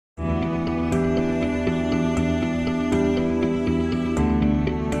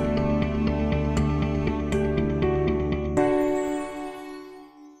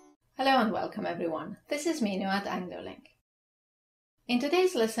and welcome everyone. This is Minu at AngloLink. In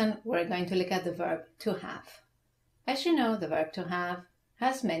today's lesson, we're going to look at the verb to have. As you know, the verb to have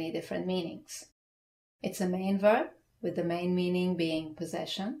has many different meanings. It's a main verb, with the main meaning being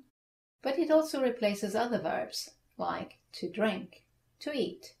possession, but it also replaces other verbs like to drink, to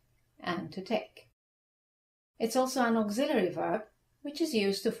eat, and to take. It's also an auxiliary verb, which is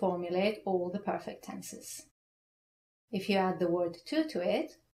used to formulate all the perfect tenses. If you add the word to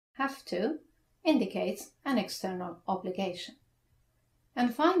it, have to indicates an external obligation.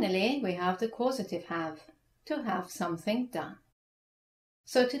 And finally, we have the causative have, to have something done.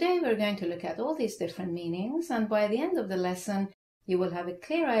 So today we're going to look at all these different meanings, and by the end of the lesson, you will have a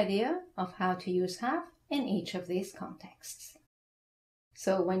clear idea of how to use have in each of these contexts.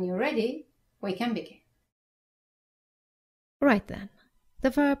 So when you're ready, we can begin. Right then,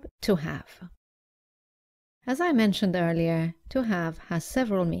 the verb to have. As I mentioned earlier, to have has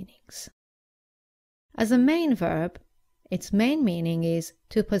several meanings. As a main verb, its main meaning is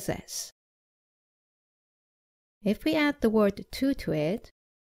to possess. If we add the word to it,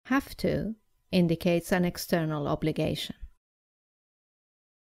 have to indicates an external obligation.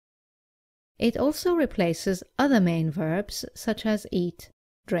 It also replaces other main verbs such as eat,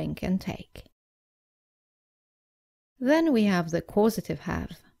 drink, and take. Then we have the causative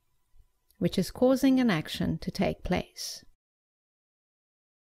have, which is causing an action to take place.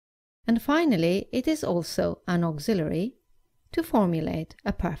 And finally, it is also an auxiliary to formulate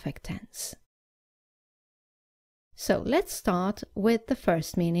a perfect tense. So let's start with the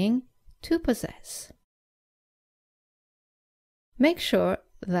first meaning, to possess. Make sure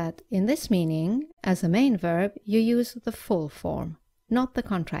that in this meaning, as a main verb, you use the full form, not the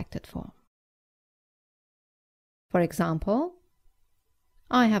contracted form. For example,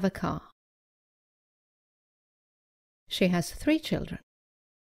 I have a car. She has 3 children.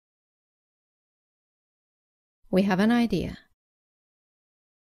 We have an idea.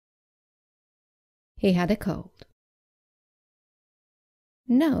 He had a cold.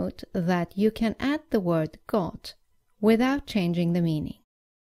 Note that you can add the word got without changing the meaning.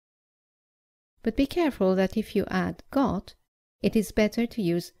 But be careful that if you add got, it is better to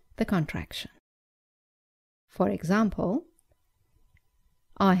use the contraction. For example,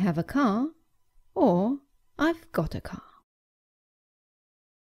 I have a car, or I've got a car.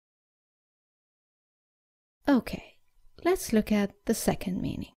 Okay, let's look at the second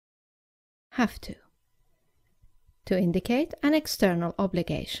meaning, have to indicate an external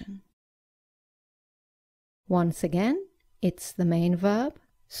obligation. Once again, it's the main verb,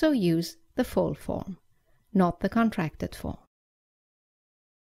 so use the full form, not the contracted form.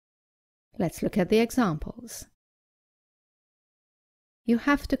 Let's look at the examples. You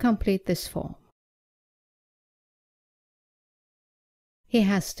have to complete this form. He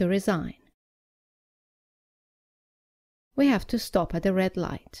has to resign. We have to stop at a red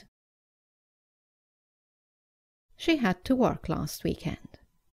light. She had to work last weekend.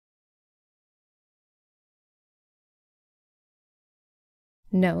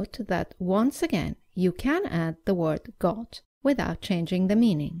 Note that once again you can add the word got without changing the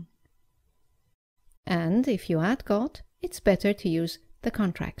meaning. And if you add got, it's better to use the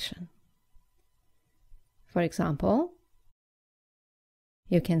contraction. For example,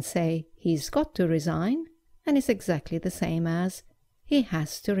 you can say he's got to resign, and it's exactly the same as he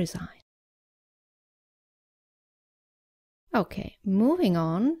has to resign. Okay, moving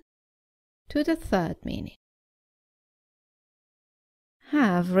on to the third meaning.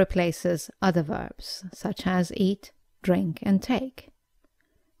 Have replaces other verbs such as eat, drink, and take.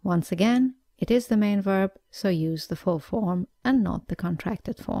 Once again, it is the main verb, so use the full form and not the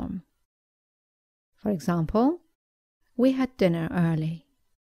contracted form. For example, we had dinner early.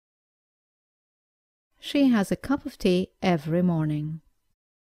 She has a cup of tea every morning.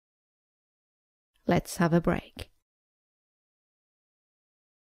 Let's have a break.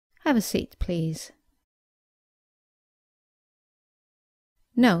 Have a seat, please.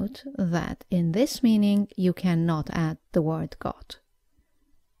 Note that in this meaning you cannot add the word got.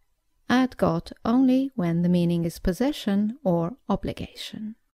 Add got only when the meaning is possession or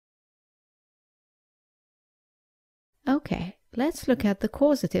obligation. Okay, let's look at the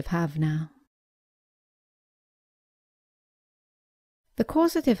causative have now. The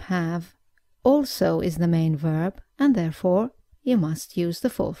causative have also is the main verb, and therefore you must use the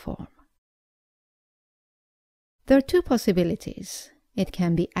full form. There are 2 possibilities. It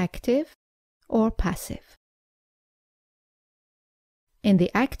can be active or passive. In the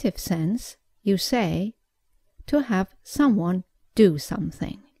active sense, you say to have someone do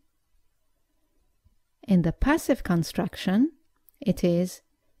something. In the passive construction, it is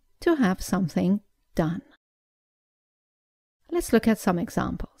to have something done. Let's look at some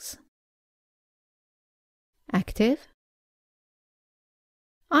examples. Active.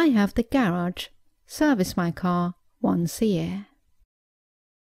 I have the garage service my car once a year.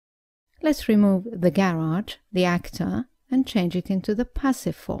 Let's remove the garage, the actor, and change it into the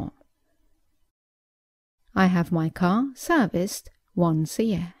passive form. I have my car serviced once a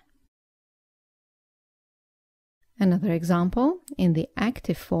year. Another example in the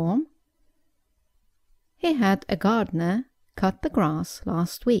active form. He had a gardener cut the grass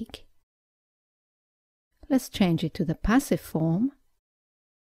last week. Let's change it to the passive form.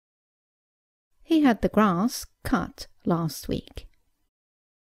 He had the grass cut last week.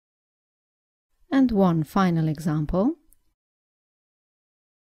 And one final example.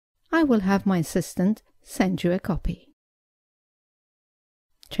 I will have my assistant send you a copy.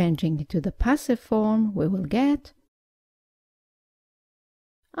 Changing it to the passive form, we will get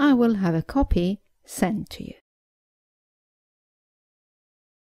I will have a copy sent to you.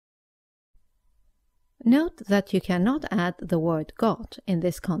 Note that you cannot add the word got in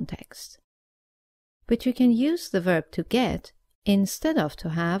this context, but you can use the verb to get instead of to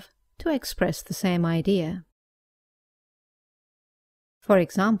have to express the same idea. For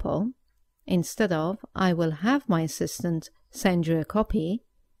example, instead of I will have my assistant send you a copy,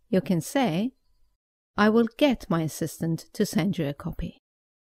 you can say I will get my assistant to send you a copy.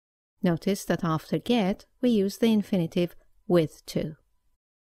 Notice that after get, we use the infinitive with to.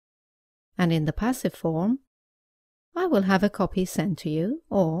 And in the passive form, I will have a copy sent to you,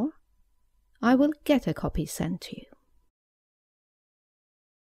 or I will get a copy sent to you.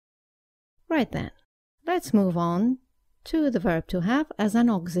 Right then, let's move on to the verb to have as an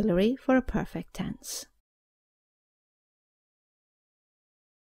auxiliary for a perfect tense.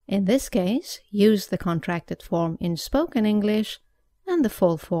 In this case, use the contracted form in spoken English and the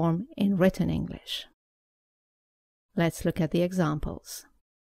full form in written English. Let's look at the examples.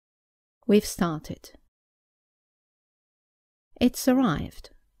 We've started. It's arrived.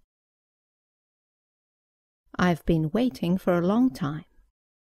 I've been waiting for a long time.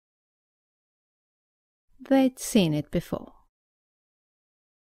 They'd seen it before.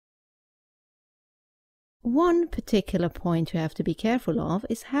 One particular point you have to be careful of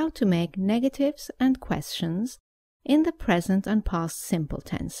is how to make negatives and questions in the present and past simple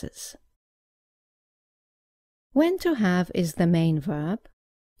tenses. When to have is the main verb,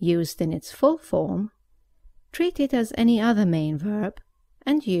 used in its full form, treat it as any other main verb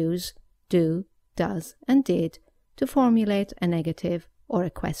and use do, does, and did to formulate a negative or a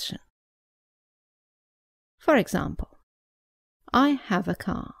question. For example, I have a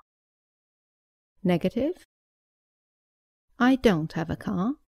car. Negative. I don't have a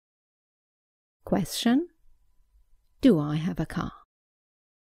car. Question. Do I have a car?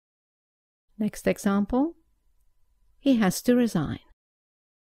 Next example. He has to resign.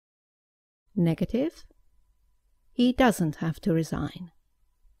 Negative. He doesn't have to resign.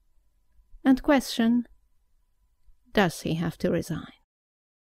 And question. Does he have to resign?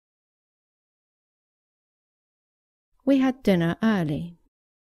 We had dinner early.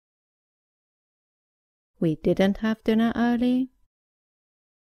 We didn't have dinner early.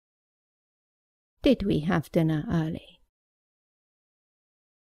 Did we have dinner early?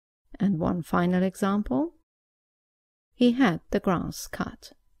 And one final example. He had the grass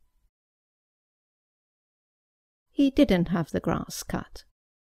cut. He didn't have the grass cut.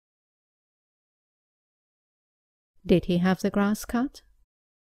 Did he have the grass cut?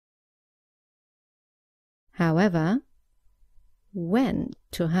 However, when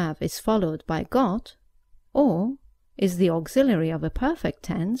to have is followed by got, or is the auxiliary of a perfect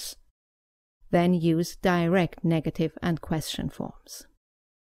tense, then use direct negative and question forms.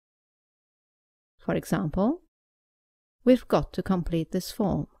 For example, we've got to complete this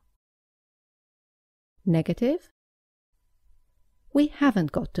form. Negative. We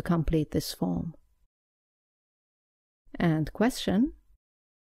haven't got to complete this form. And question.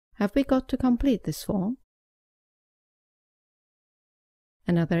 Have we got to complete this form?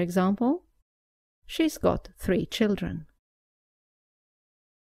 Another example. She's got 3 children.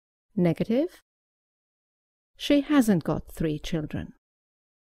 Negative. She hasn't got 3 children.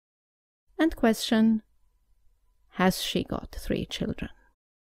 And question. Has she got 3 children?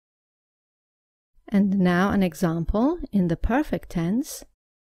 And now an example in the perfect tense.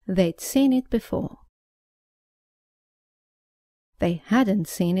 They'd seen it before. They hadn't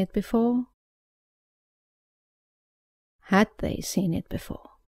seen it before. Had they seen it before?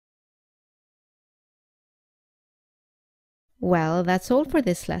 Well, that's all for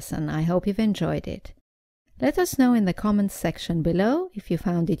this lesson. I hope you've enjoyed it. Let us know in the comments section below if you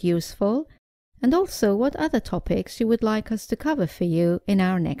found it useful, and also what other topics you would like us to cover for you in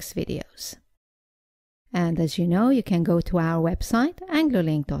our next videos. And as you know, you can go to our website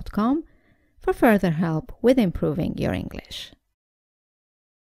anglolink.com for further help with improving your English.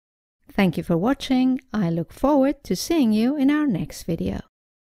 Thank you for watching. I look forward to seeing you in our next video.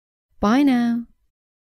 Bye now.